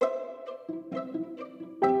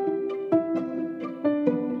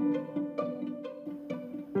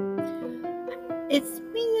It's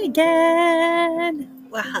me again.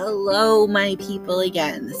 Well, hello, my people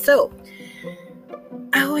again. So,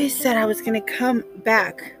 I always said I was going to come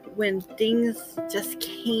back when things just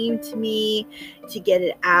came to me to get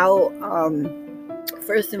it out.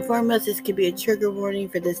 First and foremost, this could be a trigger warning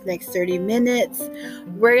for this next 30 minutes.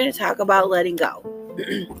 We're going to talk about letting go.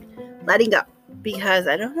 Letting go. Because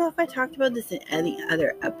I don't know if I talked about this in any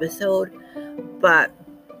other episode, but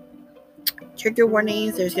trigger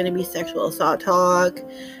warnings, there's going to be sexual assault talk.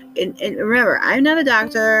 And remember, I'm not a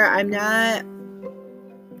doctor. I'm not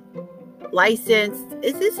licensed.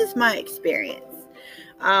 This is my experience.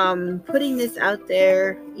 Putting this out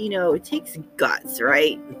there, it takes guts,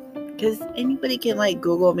 right? Because anybody can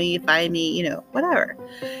Google me, find me, whatever.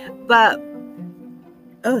 But,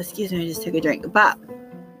 excuse me, I just took a drink. But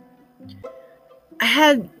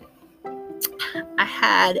how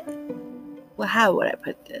would I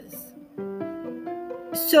put this?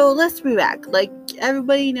 So let's be back.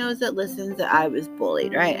 Everybody knows that listens that I was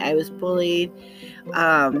bullied, right? I was bullied.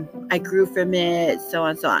 I grew from it, so on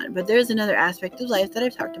and so on. But there's another aspect of life that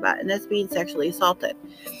I've talked about, and that's being sexually assaulted.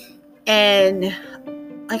 And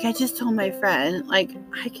I just told my friend, I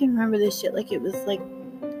can remember this shit it was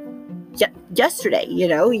yesterday,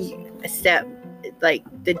 a step,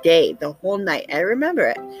 the day, the whole night. I remember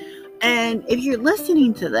it. And if you're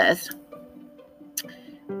listening to this,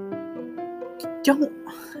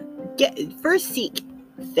 first seek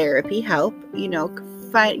therapy help,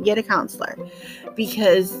 get a counselor,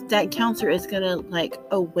 because that counselor is going to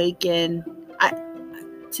awaken.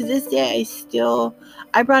 To this day,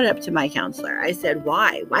 I brought it up to my counselor. I said,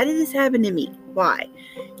 why did this happen to me? Why?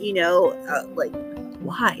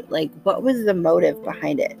 Why? What was the motive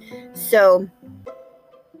behind it? So,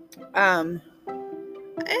 I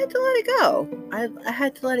had to let it go. I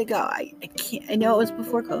had to let it go. I can't. I know it was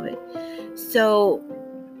before COVID. So,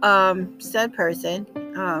 said person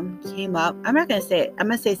came up. I'm not gonna say it. I'm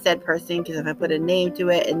gonna say said person because if I put a name to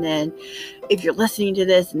it, and then if you're listening to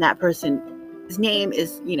this and that person's name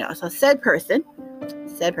is, so said person.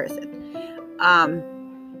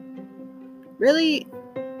 Really,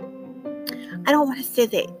 I don't want to say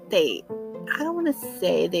I don't want to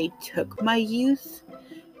say they took my youth.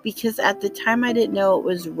 Because at the time I didn't know it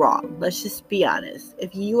was wrong. Let's just be honest.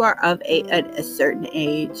 If you are of a certain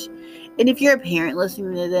age, and if you're a parent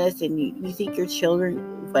listening to this and you think your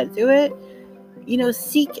children went through it,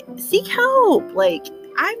 seek help.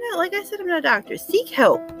 I'm not, like I said, I'm not a doctor. Seek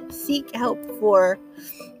help. Seek help for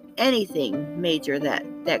anything major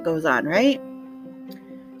that goes on, right?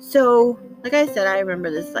 So, like I said, I remember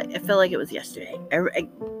this, I feel like it was yesterday.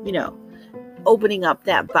 Opening up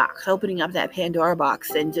that Pandora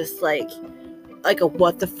box, and just like a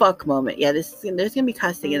what the fuck moment. Yeah, there's gonna be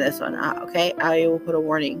cussing in this one. Okay, I will put a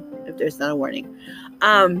warning if there's not a warning.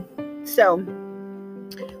 So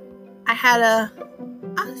I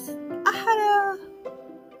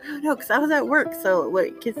don't know, because I was at work, so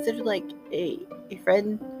what considered a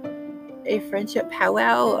friendship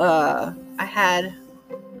powwow.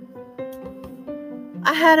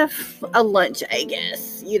 I had a lunch, I guess.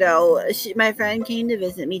 My friend came to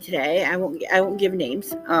visit me today. I won't give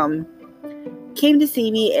names. Came to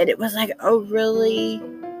see me, and it was a really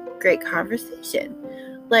great conversation.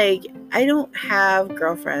 I don't have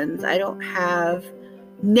girlfriends.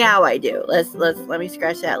 Now I do. Let me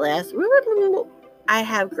scratch that last. I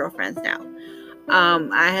have girlfriends now.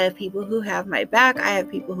 I have people who have my back. I have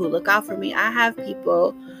people who look out for me. I have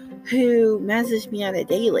people who message me on a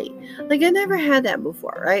daily. I never had that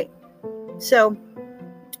before, right? So,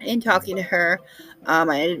 in talking to her, I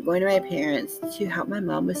ended up going to my parents to help my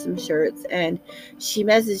mom with some shirts, and she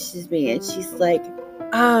messages me, and she's like,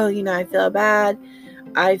 oh, I feel bad.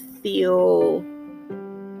 I feel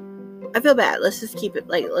bad. Let's just keep it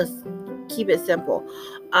let's keep it simple.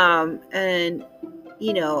 And I'm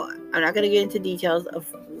not going to get into details of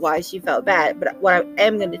why she felt bad, but what I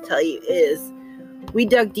am going to tell you is we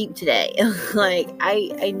dug deep today.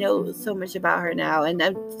 I know so much about her now, and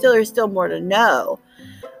there's still more to know.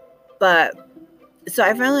 But so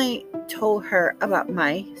I finally told her about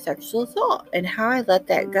my sexual assault and how I let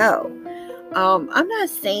that go. I'm not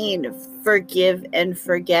saying forgive and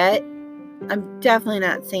forget. I'm definitely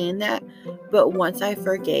not saying that. But once I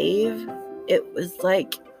forgave, it was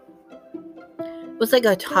like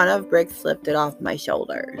a ton of bricks lifted off my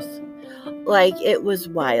shoulders. It was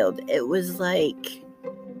wild. It was I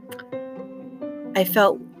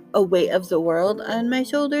felt a weight of the world on my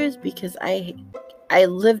shoulders, because I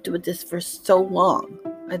lived with this for so long.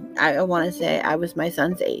 I want to say I was my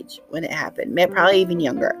son's age when it happened, probably even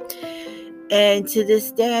younger. And to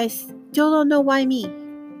this day, I still don't know why me.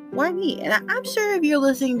 Why me? And I'm sure if you're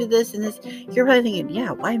listening to this and you're probably thinking,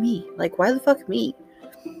 yeah, why me? Like, why the fuck me?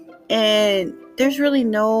 And there's really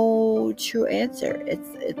no true answer.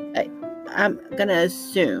 I'm gonna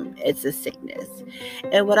assume it's a sickness.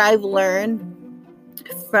 And what I've learned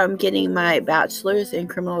from getting my bachelor's in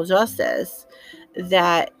criminal justice,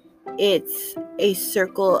 that it's a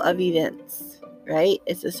circle of events, right?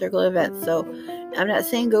 It's a circle of events. So I'm not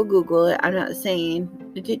saying go Google it. I'm not saying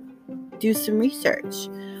do some research.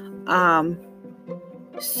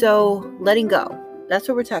 So letting go. That's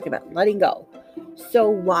what we're talking about. Letting go. So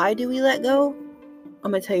why do we let go?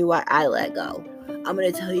 I'm going to tell you why I let go. I'm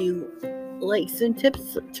going to tell you like some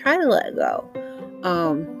tips to try to let go.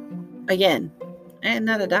 Again, I am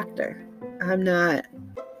not a doctor. I'm not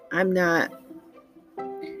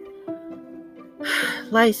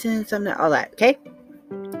licensed. I'm not all that. Okay.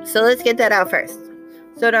 So let's get that out first.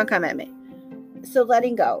 So don't come at me. So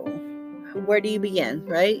letting go. Where do you begin,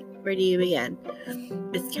 right? Where do you begin?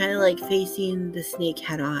 It's kind of like facing the snake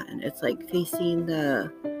head on. It's like facing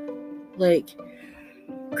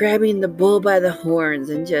grabbing the bull by the horns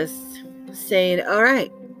and just saying, all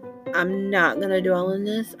right, I'm not going to dwell in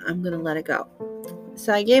this. I'm going to let it go.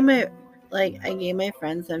 So I gave my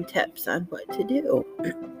friends some tips on what to do.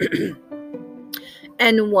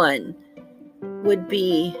 And one would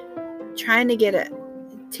be trying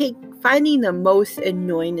to finding the most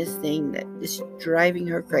annoyingest thing that is driving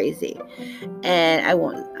her crazy. And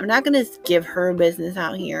I'm not going to give her business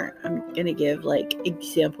out here. I'm going to give like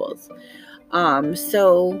examples.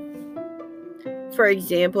 So for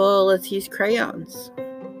example, let's use crayons,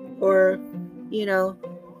 or,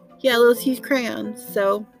 let's use crayons.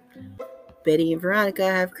 So Betty and Veronica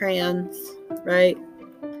have crayons, right?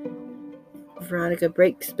 Veronica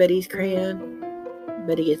breaks Betty's crayon.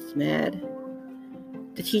 Betty gets mad.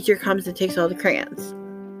 The teacher comes and takes all the crayons.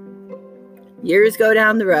 Years go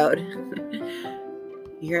down the road.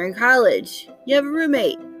 You're in college. You have a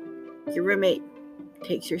roommate. Your roommate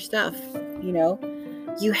takes your stuff,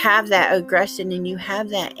 You have that aggression and you have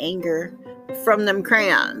that anger from them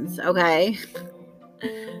crayons, okay?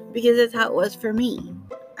 Because that's how it was for me.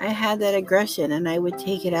 I had that aggression and I would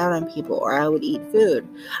take it out on people, or I would eat food.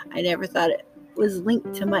 I never thought it was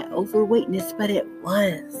linked to my overweightness, but it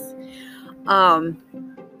was.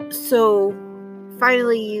 So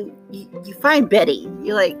finally you find Betty.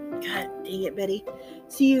 You're like, God dang it, Betty.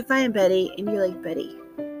 So you find Betty and you're like, Betty,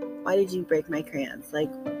 why did you break my crayons?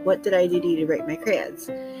 Like, what did I do to you to break my crayons?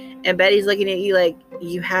 And Betty's looking at you like,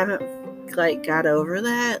 you haven't got over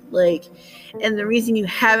that? And the reason you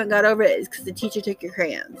haven't got over it is because the teacher took your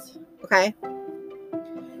crayons. Okay?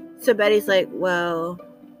 So Betty's like, well,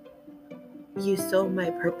 you stole my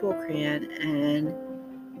purple crayon, and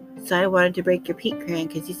so I wanted to break your pink crayon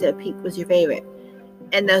because you said pink was your favorite.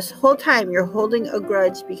 And this whole time you're holding a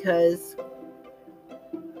grudge because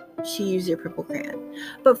she used your purple crayon.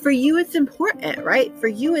 But for you, it's important, right? For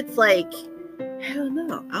you, it's like, I don't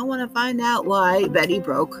know. I want to find out why Betty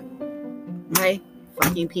broke my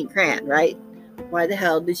fucking pink crayon, right? Why the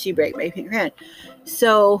hell did she break my pink crayon?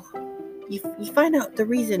 So you find out the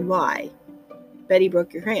reason why Betty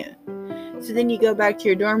broke your crayon. So then you go back to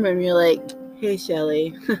your dorm room and you're like, hey,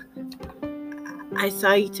 Shelly, I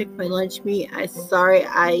saw you took my lunch meat. I'm sorry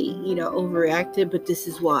I, overreacted, but this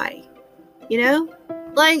is why. And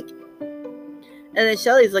then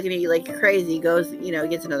Shelly's looking at you like you're crazy, goes,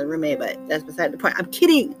 gets another roommate, but that's beside the point. I'm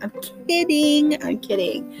kidding.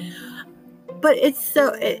 But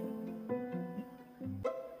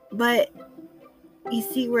but you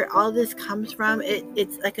see where all this comes from?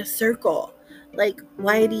 It's like a circle. Like,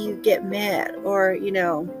 why do you get mad? Or, why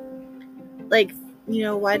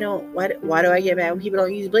do I get mad when people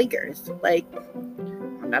don't use blinkers? Like,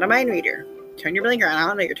 I'm not a mind reader. Turn your blinker on. I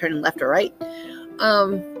don't know if you're turning left or right.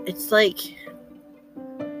 It's like,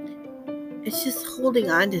 it's just holding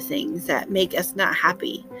on to things that make us not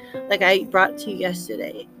happy. Like I brought to you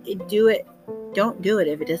yesterday. Don't do it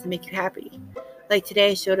if it doesn't make you happy. Like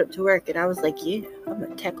today I showed up to work and I was like, yeah, I'm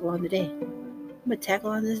going to tackle on the day. I'm going to tackle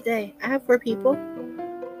on this day. I have 4 people,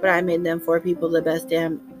 but I made them 4 people the best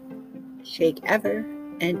damn shake ever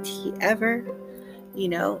and tea ever.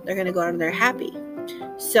 They're going to go out and they're happy.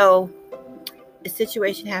 So a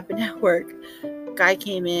situation happened at work. Guy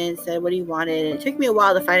came in, said what he wanted, and it took me a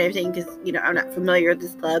while to find everything because I'm not familiar with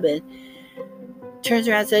this club, and turns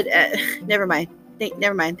around and said, never mind, thank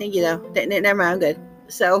you though, never mind, I'm good.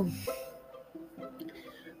 So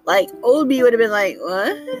old me would have been like,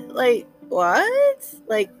 what?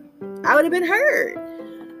 I would have been hurt,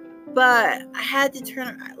 but I had to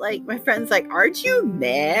turn. My friend's like, aren't you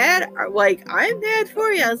mad? I'm mad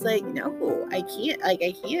for you. I was like, no, I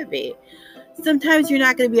can't be. sometimes you're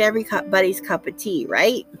not going to be everybody's cup of tea,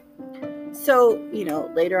 right? So,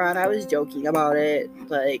 later on I was joking about it,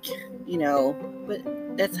 like, but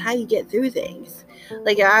that's how you get through things.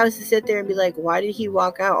 Like, I was to sit there and be like, why did he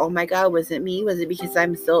walk out? Oh my God, was it me? Was it because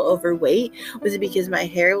I'm still overweight? Was it because my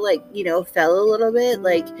hair, fell a little bit?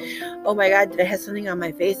 Like, oh my God, did I have something on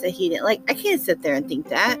my face that he didn't like? I can't sit there and think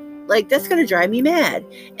that. Like, that's going to drive me mad.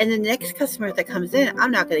 And the next customer that comes in,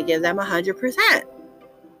 I'm not going to give them 100%.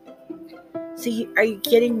 So are you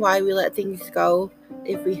getting why we let things go?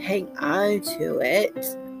 If we hang on to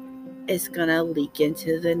it, it's going to leak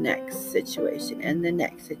into the next situation and the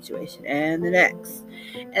next situation and the next.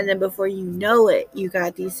 And then before you know it, you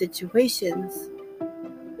got these situations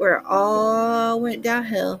where it all went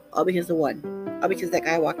downhill, all because of one. All because that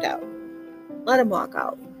guy walked out. Let him walk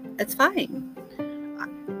out. It's fine.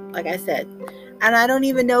 Like I said. And I don't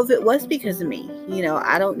even know if it was because of me.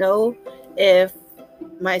 I don't know if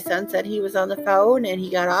my son said he was on the phone and he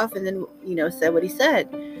got off and then, said what he said.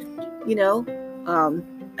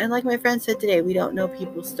 And like my friend said today, we don't know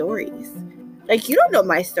people's stories. Like, you don't know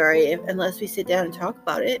my story unless we sit down and talk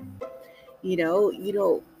about it. No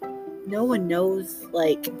one knows,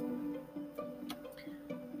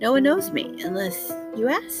 no one knows me unless you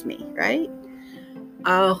ask me, right?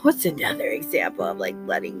 What's another example of,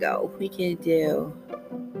 letting go we can do?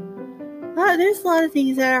 There's a lot of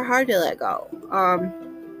things that are hard to let go.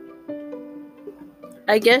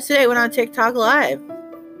 I guess today I went on TikTok Live.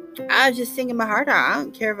 I was just singing my heart out. I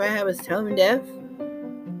don't care if I was tone deaf.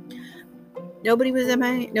 Nobody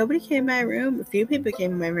came in my room. A few people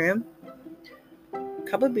came in my room. A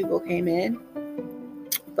couple of people came in.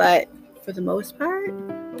 But for the most part,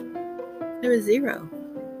 there was zero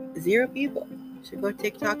people. Should go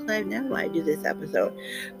TikTok Live now while I do this episode.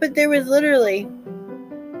 But there was literally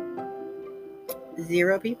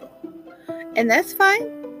 0 people. And that's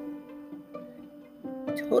fine.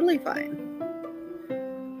 Totally fine.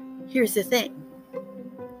 Here's the thing.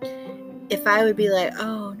 If I would be like,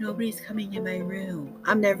 oh, nobody's coming in my room,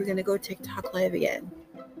 I'm never going to go TikTok Live again.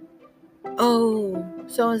 Oh,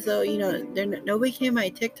 so-and-so, nobody came in my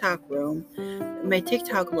TikTok room, my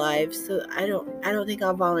TikTok Live, so I don't think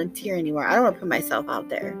I'll volunteer anymore. I don't want to put myself out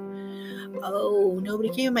there. Oh, nobody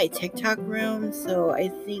came in my TikTok room, so I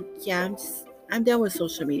think, I'm done with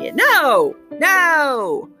social media. No!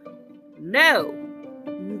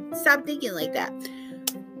 Stop thinking like that.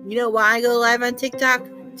 You know why I go live on TikTok?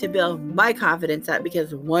 To build my confidence up,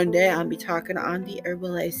 because one day I'll be talking on the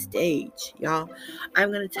Herbalife stage, y'all.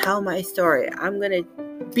 I'm going to tell my story. I'm going to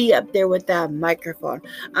be up there with that microphone.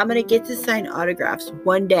 I'm going to get to sign autographs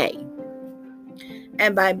one day.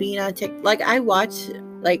 And by being on TikTok, I watch,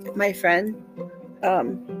 my friend,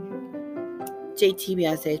 JTB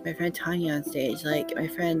on stage, my friend Tanya on stage, my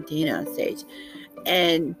friend Dana on stage.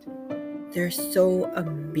 And they're so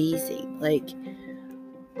amazing.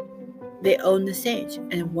 They own the stage.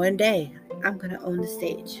 And one day, I'm going to own the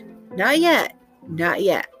stage. Not yet.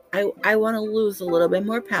 I want to lose a little bit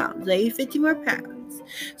more pounds. 50 more pounds.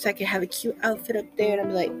 So I can have a cute outfit up there. And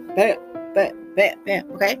I'm like, bam,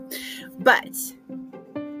 okay? But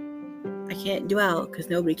I can't dwell because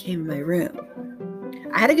nobody came in my room.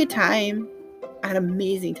 I had a good time. I had an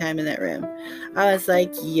amazing time in that room. I was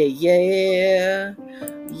like, yeah.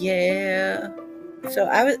 So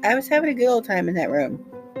I was having a good old time in that room.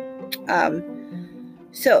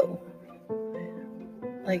 So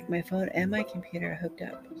my phone and my computer are hooked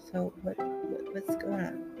up. So what's going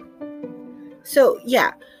on? So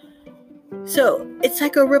yeah. So it's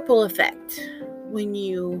like a ripple effect. When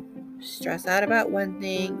you stress out about one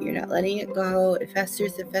thing, you're not letting it go, it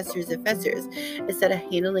festers. Instead of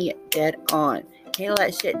handling it dead on. Handle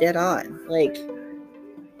that shit dead on.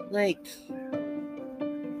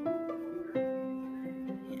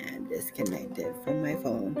 I'm disconnected from my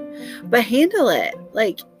phone. But handle it.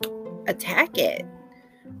 Attack it.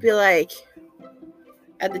 Be like,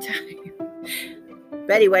 at the time,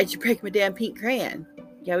 Betty, why'd you break my damn pink crayon?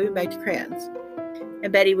 Yeah, we went back to crayons.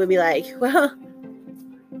 And Betty would be like, well,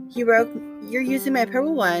 you're using my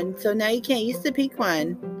purple one, so now you can't use the pink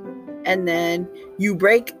one. And then you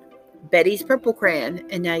break Betty's purple crayon,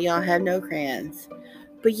 and now y'all have no crayons.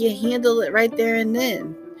 But you handle it right there and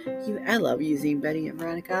then. I love using Betty and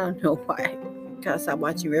Veronica. I don't know why. Gotta stop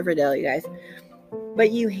watching Riverdale, you guys.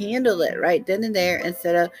 But you handle it right then and there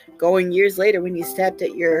instead of going years later when you stepped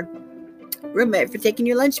at your roommate for taking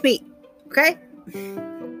your lunch meat. Okay?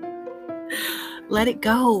 Let it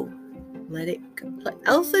go.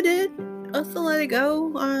 Elsa did. Elsa let it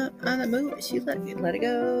go on the movie. She let it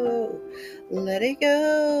go. Let it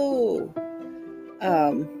go.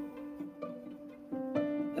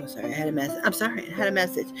 Oh, sorry, I had a message. I'm sorry, I had a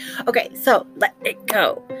message. Okay, so let it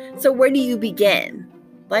go. So where do you begin?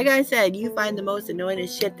 Like I said, you find the most annoying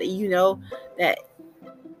shit that you know that,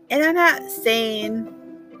 and I'm not saying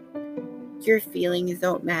your feelings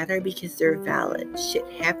don't matter because they're valid. Shit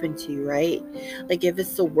happened to you, right? Like if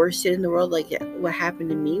it's the worst shit in the world, like what happened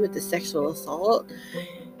to me with the sexual assault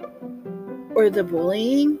or the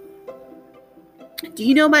bullying. Do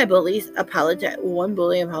you know my bullies apologize? One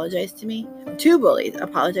bully apologized to me. 2 bullies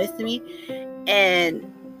apologized to me. And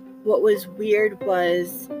what was weird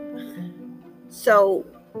was, so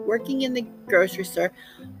working in the grocery store,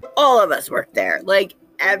 all of us worked there. Like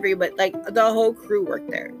everybody, like the whole crew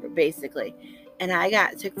worked there, basically. And I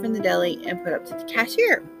got took from the deli and put up to the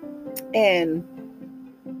cashier. And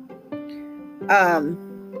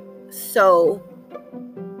so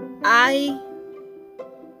I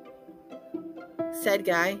said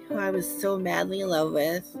guy who I was so madly in love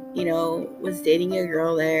with, you know, was dating a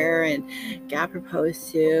girl there and got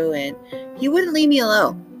proposed to, and he wouldn't leave me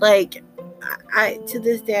alone. Like I to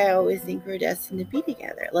this day I always think we're destined to be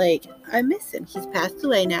together. Like I miss him. He's passed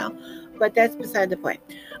away now, but that's beside the point.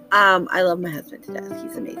 I love my husband to death.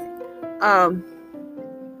 He's amazing.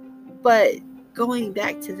 But going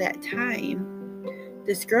back to that time,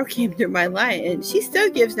 this girl came through my life and she still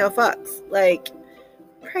gives no fucks. Like,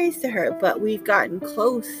 praise to her. But we've gotten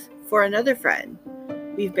close for another friend.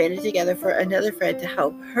 We've banded together for another friend to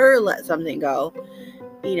help her let something go.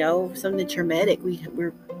 You know, something traumatic.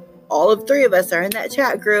 We're all of 3 of us are in that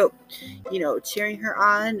chat group, you know, cheering her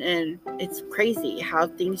on, and it's crazy how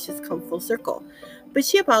things just come full circle. But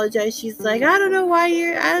she apologized. She's like, I don't know how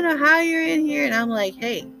you're in here. And I'm like,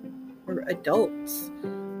 hey, we're adults.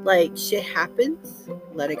 Like, shit happens.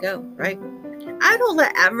 Let it go, right? I don't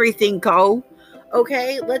let everything go.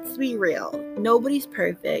 Okay, let's be real. Nobody's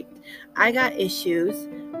perfect. I got issues.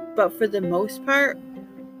 But for the most part,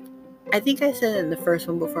 I think I said it in the first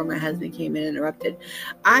one before my husband came in and interrupted.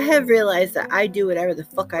 I have realized that I do whatever the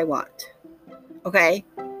fuck I want. Okay?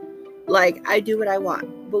 Like, I do what I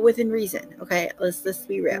want, but within reason. Okay? Let's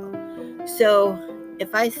be real. So,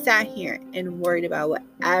 if I sat here and worried about what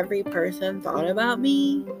every person thought about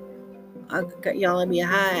me, y'all would be a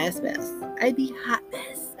hot ass mess. I'd be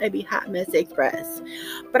hot mess express.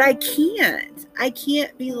 But I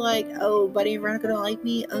can't be like, oh, Buddy and Veronica don't like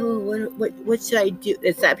me. Oh, what should I do?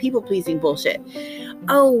 It's that people pleasing bullshit.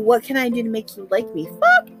 Oh, what can I do to make you like me?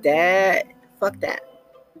 Fuck that.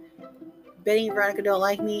 Betty and Veronica don't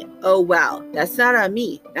like me. Oh wow, that's not on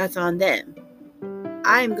me. That's on them.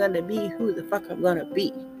 I'm gonna be who the fuck I'm gonna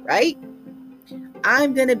be, right?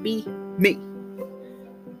 I'm gonna be me.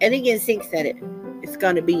 And again, Sink said it. It's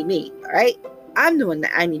gonna be me, all right? I'm the one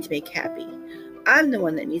that I need to make happy. I'm the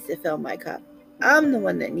one that needs to fill my cup. I'm the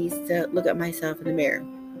one that needs to look at myself in the mirror.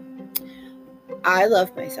 I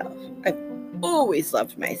love myself. I've always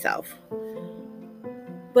loved myself.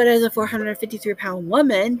 But as a 453-pound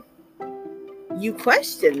woman, you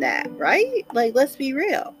question that, right? Like, let's be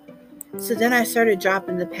real. So then I started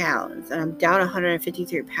dropping the pounds, and I'm down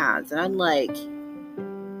 153 pounds, and I'm like,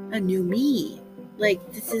 a new me.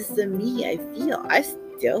 Like, this is the me I feel. I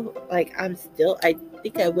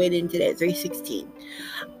think I weighed in today at 316.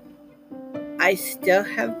 I still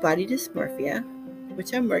have body dysmorphia,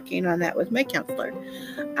 which I'm working on that with my counselor.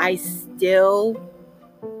 I still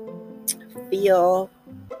feel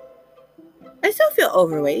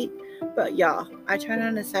overweight, but y'all, I tried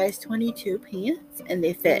on a size 22 pants and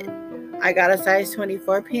they fit. I got a size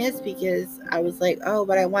 24 pants because I was like, oh,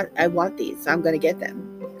 but I want these, so I'm gonna get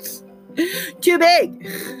them. Too big.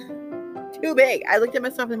 I looked at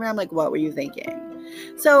myself in the mirror. I'm like, what were you thinking?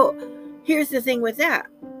 So here's the thing with that.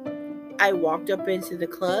 I walked up into the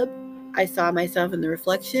club. I saw myself in the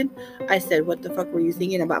reflection. I said, what the fuck were you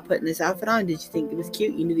thinking about putting this outfit on? Did you think it was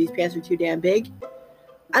cute? You knew these pants were too damn big?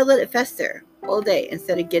 I let it fester all day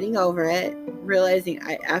instead of getting over it, realizing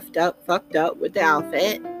I fucked up with the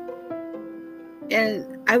outfit.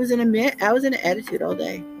 And I was in an attitude all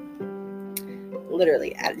day.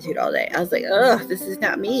 Literally attitude all day. I was like, ugh, this is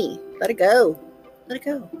not me. Let it go.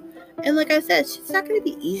 And like I said, it's not going to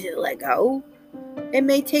be easy to let go. It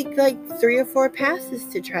may take like 3 or 4 passes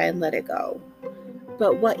to try and let it go.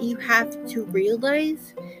 But what you have to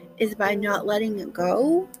realize is by not letting it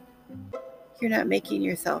go, you're not making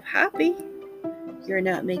yourself happy. You're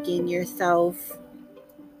not making yourself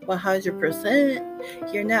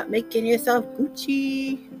 100%. You're not making yourself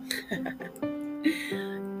Gucci.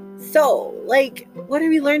 So, like, what are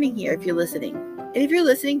we learning here if you're listening? And if you're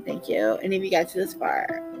listening, thank you. And if you got to this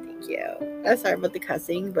far, thank you. I'm sorry about the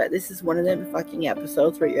cussing, but this is one of them fucking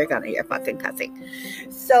episodes where you're gonna hear fucking cussing.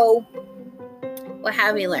 So, what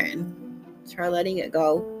have we learned? Try letting it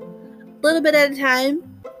go. A little bit at a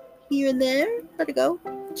time, here and there. Let it go.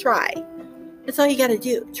 Try. That's all you gotta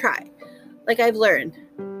do. Try. Like I've learned.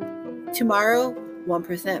 Tomorrow,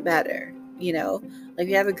 1% better. Like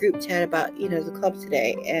we have a group chat about, the club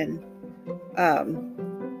today, and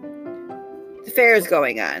the fair is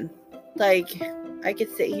going on. Like, I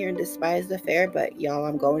could sit here and despise the fair, but y'all,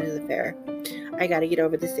 I'm going to the fair. I gotta get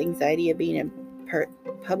over this anxiety of being in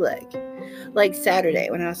public. Like Saturday,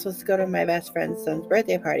 when I was supposed to go to my best friend's son's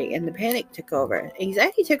birthday party, and the panic took over.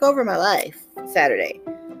 Anxiety took over my life Saturday.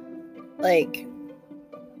 Like,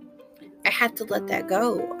 I have to let that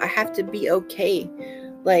go. I have to be okay,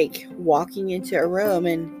 like, walking into a room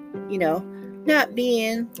and, not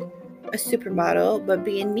being a supermodel, but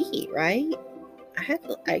being me, right?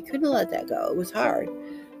 I couldn't let that go. It was hard.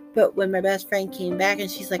 But when my best friend came back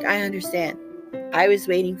and she's like, I understand. I was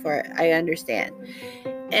waiting for it. I understand.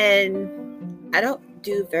 And I don't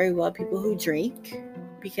do very well with people who drink,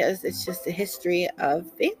 because it's just a history of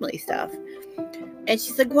family stuff. And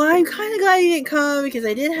she's like, well, I'm kind of glad you didn't come, because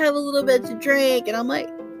I did have a little bit to drink. And I'm like,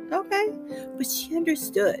 okay. But she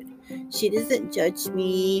understood. She doesn't judge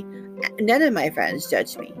me. None of my friends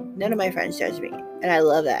judge me. And I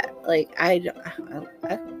love that. Like, I don't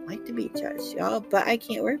like to be judged, y'all. But I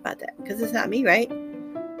can't worry about that, because it's not me, right?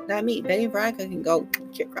 Not me. Betty and Veronica can go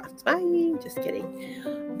kick rocks. Bye. Just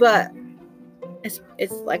kidding. But it's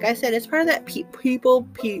like I said, it's part of that people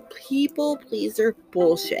pleaser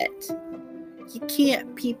bullshit. You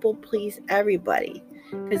can't people please everybody,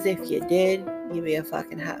 because if you did, you'd be a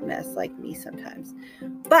fucking hot mess like me sometimes.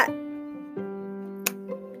 But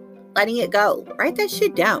letting it go, write that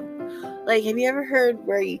shit down. Like, have you ever heard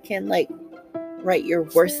where you can, like, write your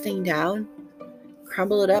worst thing down,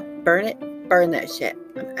 crumble it up, burn that shit?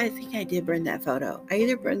 I think I did burn that photo. I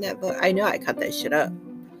either burned that photo. I know I cut that shit up.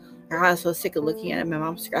 I was so sick of looking at it in my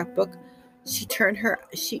mom's scrapbook. She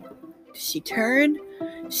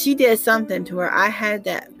did something to where I had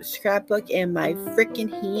that scrapbook in my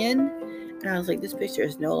freaking hand, and I was like, this picture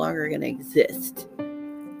is no longer going to exist.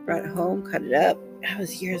 Brought it home, cut it up. That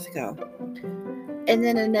was years ago. And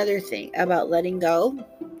then another thing about letting go,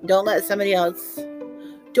 don't let somebody else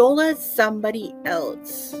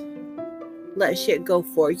let shit go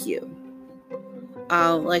for you.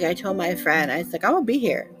 Like I told my friend, I was like, I'm gonna be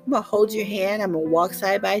here. I'm gonna hold your hand. I'm gonna walk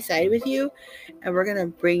side by side with you, and we're gonna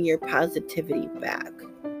bring your positivity back.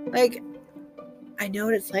 Like, I know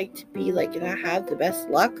what it's like to be like, and I have the best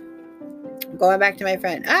luck. Going back to my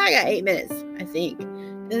friend, I got 8 minutes, I think.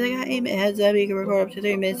 Then I got 8 minutes. Heads up, you can record up to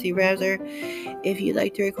 3 minutes in your browser. If you'd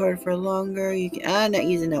like to record for longer, you can. I'm not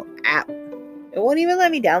using no app. It won't even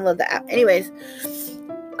let me download the app. Anyways,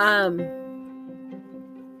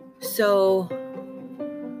 so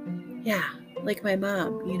yeah, like my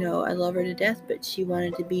mom, I love her to death, but she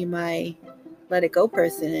wanted to be my let it go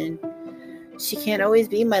person, and she can't always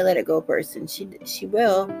be my let it go person. She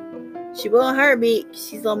will in a heartbeat.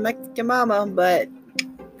 She's a little Mexican mama, but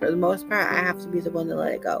for the most part, I have to be the one to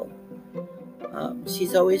let it go.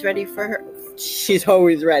 She's always ready to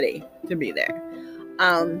be there.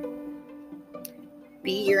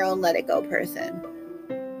 Be your own let it go person.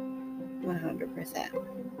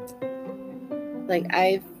 100%. Like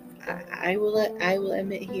I will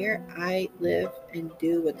admit here, I live and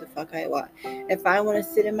do what the fuck I want. If I want to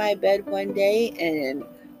sit in my bed one day and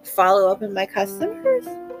follow up with my customers,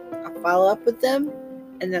 I'll follow up with them,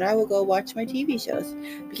 and then I will go watch my TV shows,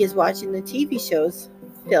 because watching the TV shows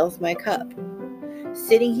fills my cup.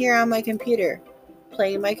 Sitting here on my computer,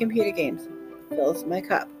 playing my computer games, fills my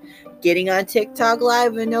cup. Getting on TikTok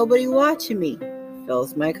live and nobody watching me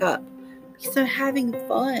fills my cup, because I'm having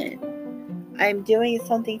fun. I'm doing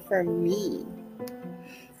something for me.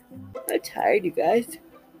 I'm tired, you guys.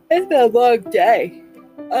 It's been a long day.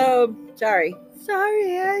 Sorry,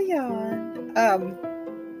 I yawned.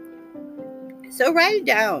 So write it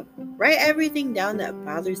down. Write everything down that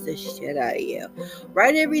bothers the shit out of you.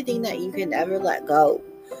 Write everything that you can never let go.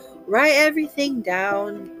 Write everything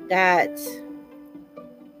down that...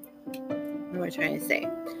 What am I trying to say?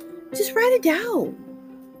 Just write it down.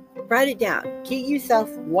 Write it down. Get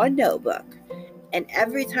yourself one notebook. And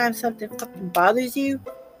every time something fucking bothers you,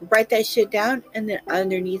 write that shit down, and then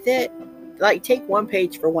underneath it, like, take one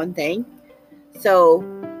page for one thing. So,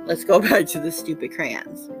 let's go back to the stupid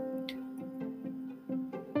crayons.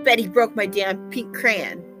 Betty broke my damn pink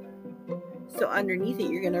crayon. So underneath it,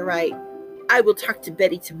 you're going to write, I will talk to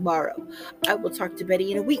Betty tomorrow. I will talk to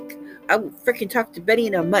Betty in a week. I will freaking talk to Betty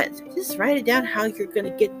in a month. Just write it down how you're going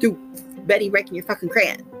to get through Betty breaking your fucking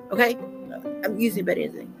crayon. Okay? I'm using Betty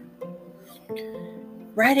as an example.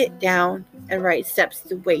 Write it down and write steps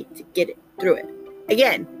to wait to get it through it.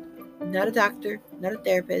 Again, not a doctor, not a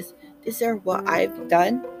therapist. This is what I've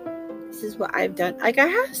done. This is what I've done. Like, I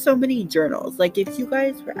have so many journals. Like, if you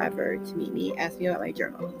guys were ever to meet me, ask me about my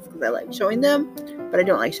journals, because I like showing them, but I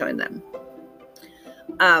don't like showing them.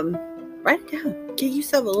 Write it down. Get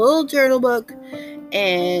yourself a little journal book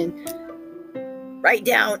and write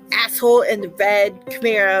down asshole in the red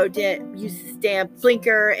Camaro didn't use the stamp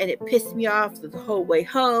blinker, and it pissed me off the whole way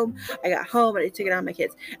home. I got home and I took it on my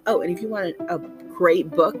kids. Oh, and if you want a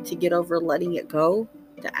great book to get over letting it go,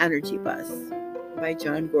 The Energy Bus by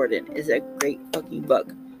John Gordon is a great fucking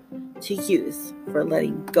book to use for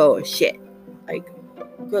letting go of shit. Like,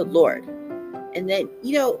 good Lord. And then,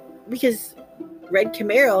 because red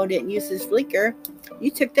Camaro didn't use his blinker,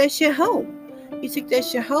 you took that shit home.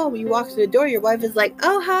 You walk through the door, your wife is like,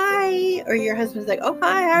 oh, hi. Or your husband's like, oh,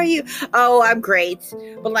 hi, how are you? Oh, I'm great.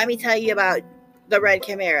 But let me tell you about the red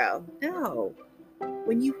Camaro. No.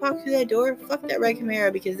 When you walk through that door, fuck that red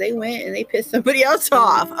Camaro, because they went and they pissed somebody else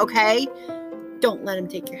off, okay? Don't let them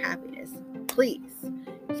take your happiness. Please.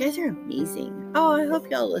 You guys are amazing. Oh, I hope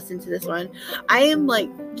y'all listen to this one. I am,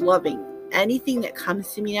 loving anything that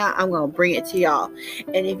comes to me now. I'm going to bring it to y'all.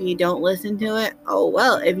 And if you don't listen to it, oh,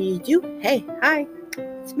 well. If you do, hey, hi.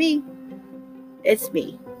 It's me.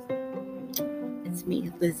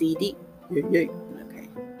 Lizzie D. Okay,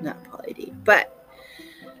 not Polly D. But,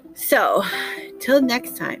 so, till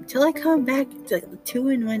next time, till I come back to 2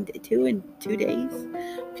 in 2 days,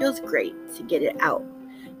 feels great to get it out.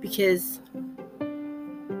 Because,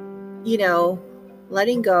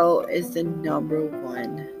 letting go is the number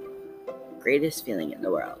one greatest feeling in the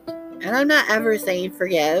world. And I'm not ever saying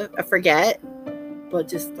forget, but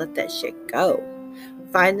just let that shit go.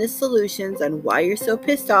 Find the solutions on why you're so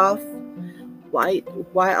pissed off, why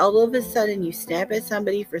all of a sudden you snap at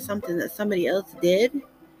somebody for something that somebody else did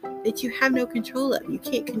that you have no control of. You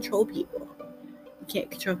can't control people.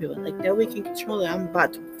 Like, nobody can control it. I'm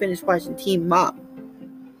about to finish watching Teen Mom.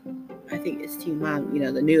 I think it's Teen Mom.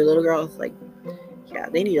 The new little girls, yeah,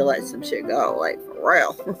 they need to let some shit go, for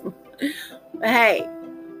real. But hey,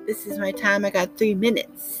 this is my time. I got 3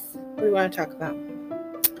 minutes. What do you want to talk about?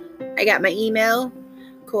 I got my email,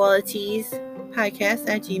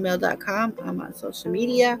 koalatespodcast@gmail.com. I'm on social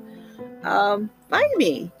media. Find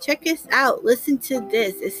me. Check us out. Listen to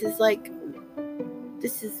this. This is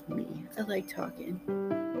me. I like talking.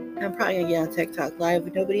 I'm probably going to get on TikTok live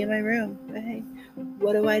with nobody in my room. But hey,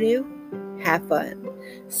 what do? Have fun.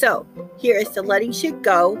 So, here is to letting shit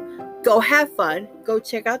go. Go have fun. Go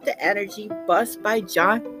check out The Energy Bus by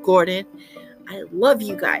John Gordon. I love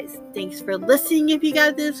you guys. Thanks for listening if you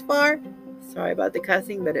got this far. Sorry about the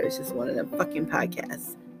cussing, but it was just one of them fucking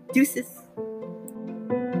podcasts. Deuces.